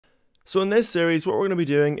So in this series, what we're going to be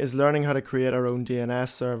doing is learning how to create our own DNS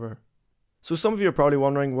server. So some of you are probably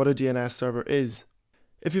wondering what a DNS server is.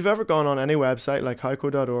 If you've ever gone on any website like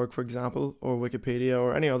howCode.org, for example, or Wikipedia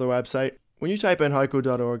or any other website, when you type in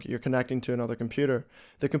howCode.org, you're connecting to another computer,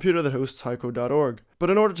 the computer that hosts howCode.org. But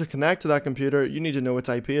in order to connect to that computer, you need to know its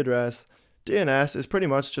IP address. DNS is pretty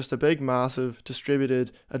much just a big, massive,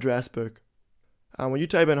 distributed address book. And when you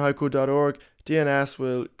type in howCode.org, DNS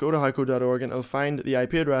will go to howCode.org and it'll find the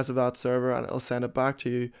IP address of that server and it'll send it back to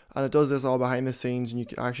you. And it does this all behind the scenes and you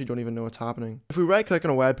actually don't even know what's happening. If we right click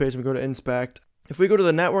on a web page and we go to inspect, if we go to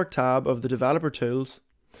the network tab of the developer tools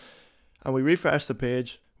and we refresh the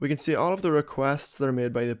page, we can see all of the requests that are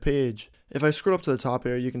made by the page. If I scroll up to the top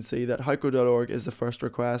here, you can see that howCode.org is the first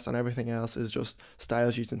request and everything else is just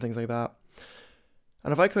style sheets and things like that.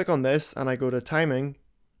 And if I click on this and I go to timing,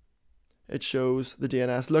 it shows the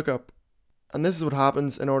DNS lookup. And this is what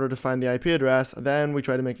happens in order to find the IP address. Then we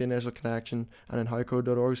try to make the initial connection, and in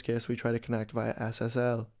howCode.org's case, we try to connect via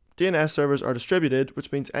SSL. DNS servers are distributed,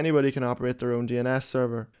 which means anybody can operate their own DNS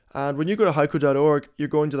server. And when you go to howCode.org, you're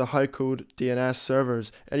going to the howCode DNS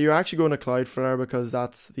servers. And you're actually going to Cloudflare because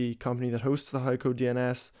that's the company that hosts the howCode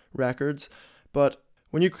DNS records. But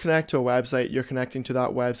when you connect to a website, you're connecting to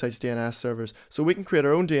that website's DNS servers. So we can create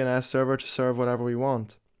our own DNS server to serve whatever we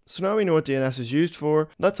want. So now we know what DNS is used for,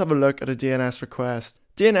 let's have a look at a DNS request.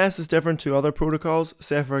 DNS is different to other protocols,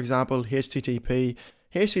 say for example HTTP.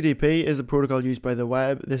 HTTP is the protocol used by the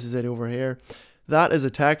web, this is it over here. That is a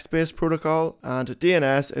text-based protocol and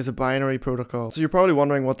DNS is a binary protocol. So you're probably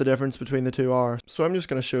wondering what the difference between the two are. So I'm just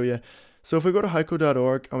going to show you. So if we go to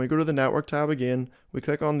howCode.org and we go to the network tab again, we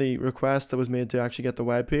click on the request that was made to actually get the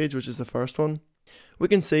web page, which is the first one. We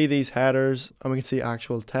can see these headers and we can see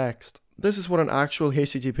actual text. This is what an actual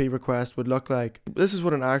HTTP request would look like. This is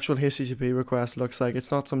what an actual HTTP request looks like.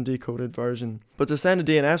 It's not some decoded version. But to send a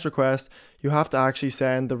DNS request, you have to actually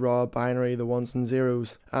send the raw binary, the ones and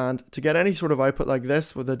zeros. And to get any sort of output like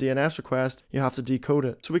this with a DNS request, you have to decode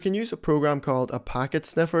it. So we can use a program called a packet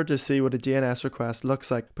sniffer to see what a DNS request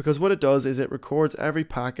looks like. Because what it does is it records every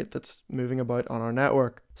packet that's moving about on our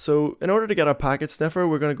network. So in order to get a packet sniffer,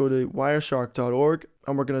 we're going to go to wireshark.org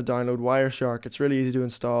and we're going to download Wireshark. It's really easy to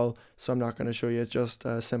install, so I'm not going to show you, it's just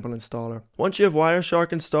a simple installer. Once you have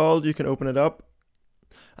Wireshark installed, you can open it up.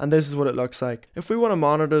 And this is what it looks like. If we want to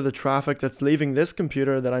monitor the traffic that's leaving this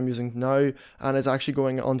computer that I'm using now and is actually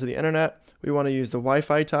going onto the internet, we want to use the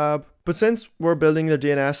Wi-Fi tab. But since we're building the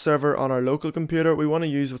DNS server on our local computer, we want to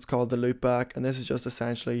use what's called the loopback, and this is just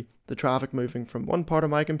essentially the traffic moving from one part of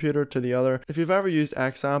my computer to the other. If you've ever used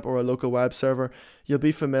XAMPP or a local web server, you'll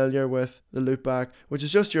be familiar with the loopback, which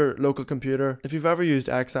is just your local computer. If you've ever used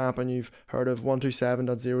XAMPP and you've heard of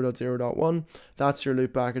 127.0.0.1, that's your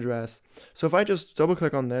loopback address. So if I just double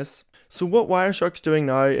click on this, so what Wireshark's doing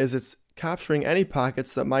now is it's capturing any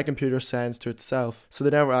packets that my computer sends to itself, so they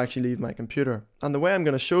never actually leave my computer. And the way I'm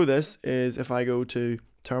going to show this is if I go to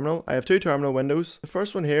terminal. I have two terminal windows. The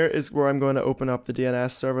first one here is where I'm going to open up the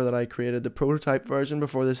DNS server that I created, the prototype version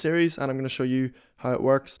before the series, and I'm going to show you how it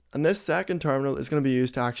works. And this second terminal is going to be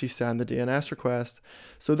used to actually send the DNS request.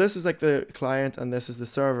 So this is like the client and this is the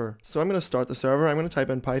server. So I'm going to start the server. I'm going to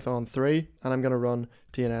type in Python 3 and I'm going to run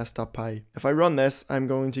dns.py. If I run this, I'm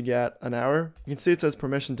going to get an error. You can see it says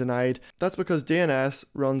permission denied. That's because DNS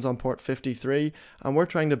runs on port 53 and we're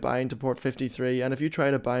trying to bind to port 53, and if you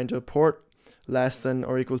try to bind to a port less than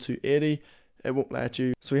or equal to 80, it won't let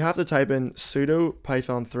you. So we have to type in sudo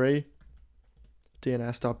python3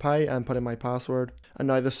 dns.py and put in my password, and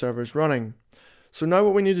now the server is running. So now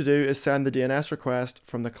what we need to do is send the DNS request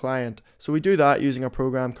from the client. So we do that using a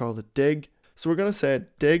program called dig. So we're going to say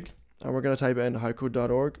dig and we're going to type in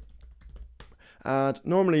howcode.org, and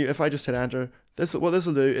normally if I just hit enter, what this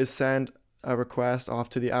will do is send a request off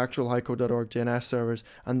to the actual howcode.org DNS servers,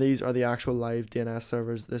 and these are the actual live DNS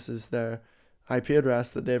servers. This is their IP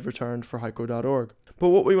address that they've returned for howcode.org. But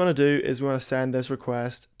what we want to do is we want to send this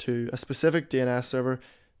request to a specific DNS server,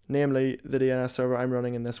 namely the DNS server I'm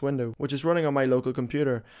running in this window, which is running on my local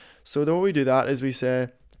computer. So the way we do that is we say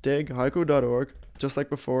dig howcode.org, just like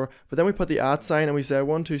before, but then we put the @ sign and we say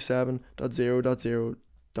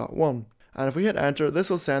 127.0.0.1. And if we hit enter, this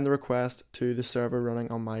will send the request to the server running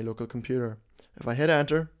on my local computer. If I hit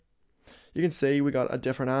enter, you can see we got a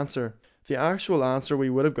different answer. The actual answer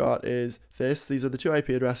we would have got is this. These are the two IP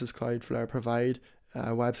addresses Cloudflare provide,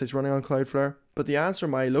 websites running on Cloudflare. But the answer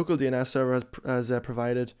my local DNS server has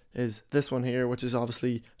provided is this one here, which is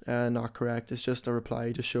obviously not correct. It's just a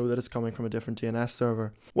reply to show that it's coming from a different DNS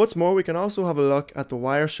server. What's more, we can also have a look at the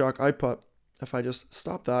Wireshark output. if I just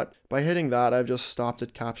stop that, by hitting that I've just stopped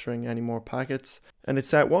it capturing any more packets, and it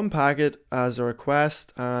set one packet as a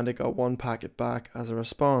request and it got one packet back as a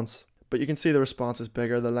response. But you can see the response is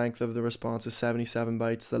bigger. The length of the response is 77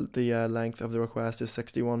 bytes, the length of the request is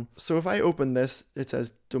 61. So if I open this, it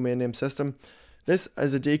says domain name system. This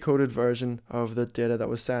is a decoded version of the data that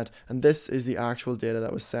was sent, and this is the actual data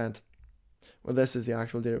that was sent. Well, this is the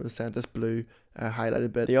actual data that was sent, this blue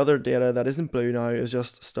highlighted bit. The other data that isn't blue now is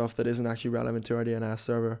just stuff that isn't actually relevant to our DNS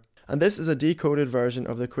server. And this is a decoded version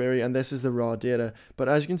of the query, and this is the raw data. But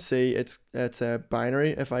as you can see, it's a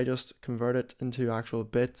binary if I just convert it into actual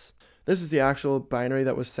bits. This is the actual binary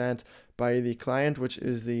that was sent by the client, which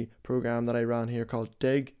is the program that I ran here called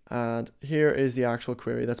dig. And here is the actual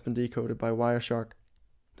query that's been decoded by Wireshark.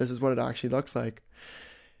 This is what it actually looks like.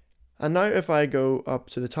 And now if I go up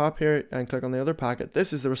to the top here and click on the other packet,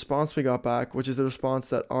 this is the response we got back, which is the response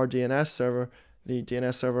that our DNS server, the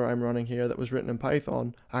DNS server I'm running here that was written in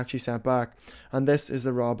Python, actually sent back. And this is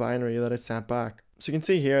the raw binary that it sent back. So you can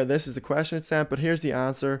see here, this is the question it sent, but here's the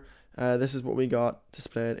answer. This is what we got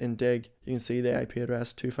displayed in dig. You can see the IP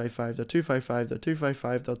address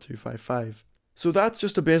 255.255.255.255. So that's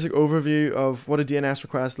just a basic overview of what a DNS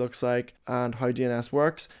request looks like and how DNS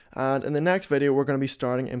works. And in the next video, we're going to be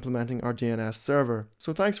starting implementing our DNS server.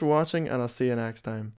 So thanks for watching, and I'll see you next time.